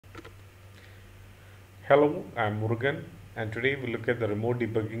Hello, I'm Murugan, and today we look at the remote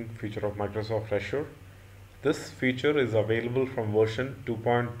debugging feature of Microsoft Azure. This feature is available from version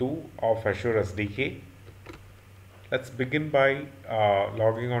 2.2 of Azure SDK. Let's begin by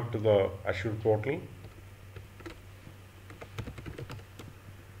logging on to the Azure portal.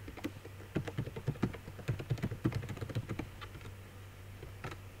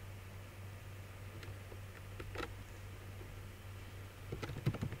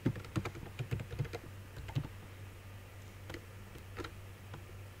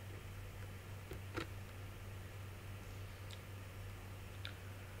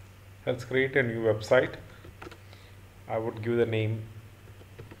 Let's create a new website. I would give the name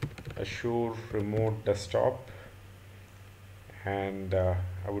Azure Remote Desktop, and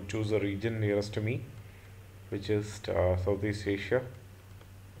I would choose the region nearest to me, which is Southeast Asia.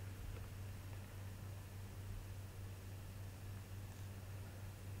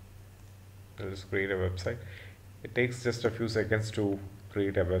 I'll just create a website. It takes just a few seconds to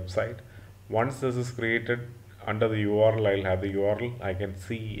create a website. Once this is created, under the URL I'll have the URL. I can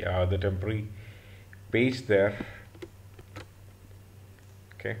see the temporary page there.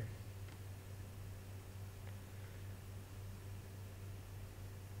 Okay.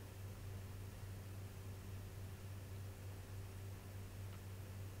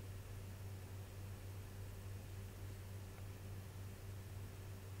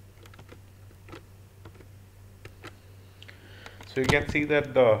 So you can see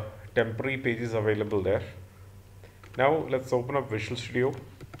that the temporary page is available there. Now let's open up Visual Studio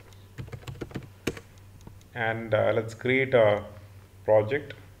and let's create a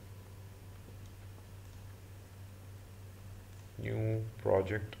project. New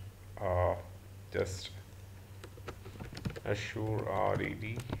project, just Azure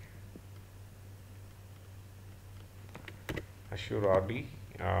RD. Azure RD,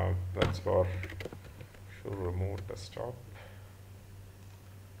 that's for Azure Remote Desktop.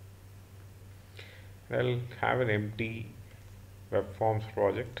 I'll have an empty web forms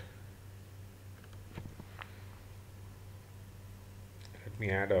project. Let me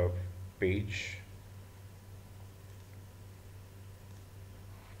add a page.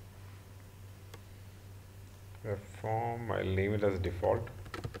 Web form, I'll name it as default.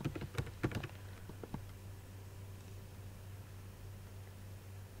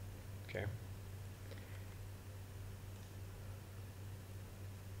 Okay.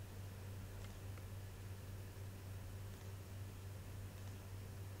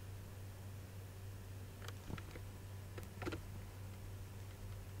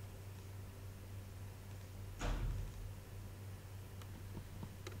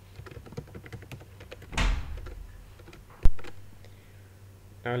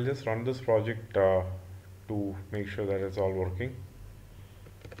 Now I'll just run this project to make sure that it's all working.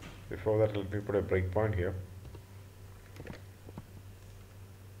 Before that, let me put a breakpoint here.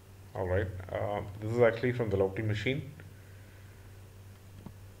 Alright, this is actually from the local machine.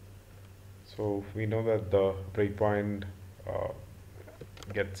 So we know that the breakpoint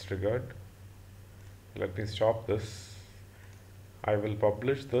gets triggered. Let me stop this. I will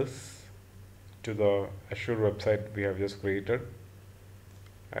publish this to the Azure website we have just created.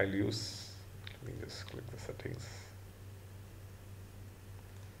 I'll use, let me just click the settings.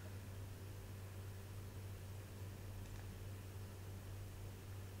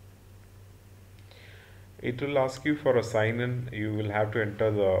 It will ask you for a sign-in. You will have to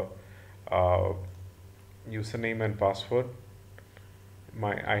enter the username and password.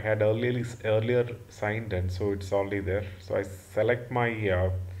 I had earlier signed in, so it's already there. So I select my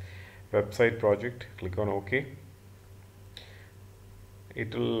website project, click on OK.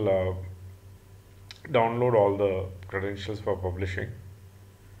 It will download all the credentials for publishing.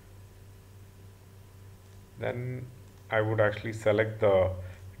 Then I would actually select the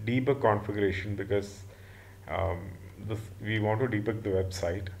debug configuration because we want to debug the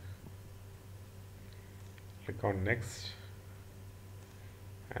website. Click on next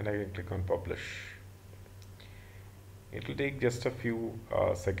and I can click on publish. It will take just a few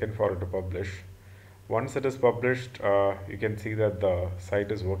seconds for it to publish. Once it is published, you can see that the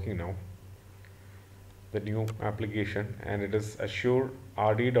site is working now, the new application, and it is Azure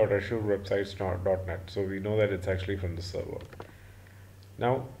rd.azurewebsites.net. So we know that it's actually from the server.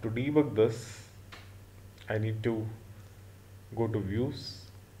 Now to debug this, I need to go to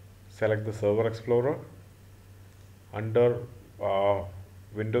Views, select the Server Explorer. Under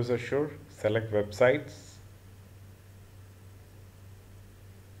Windows Azure, select Websites.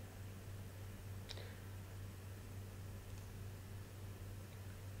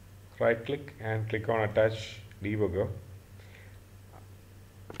 Right click and click on Attach Debugger.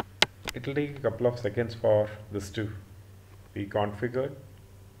 it will take a couple of seconds for this to be configured.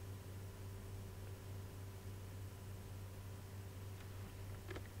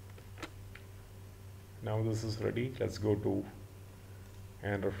 Now this is ready. Let's go to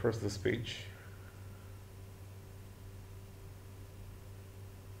and refresh this page.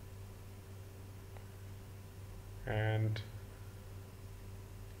 And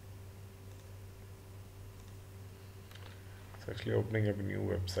it's actually opening up a new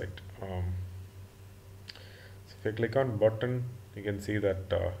website. So if I click on button, you can see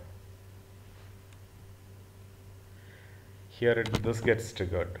that here this gets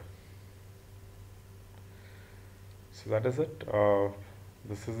triggered. So that is it.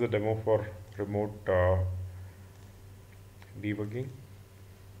 This is the demo for remote debugging.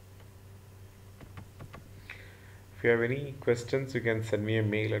 If you have any questions, you can send me a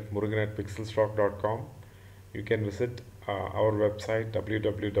mail at murugan@pixelstock.com. You can visit our website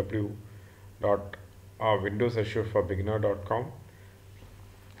www.windowsazureforbeginner.com.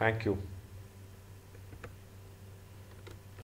 Thank you.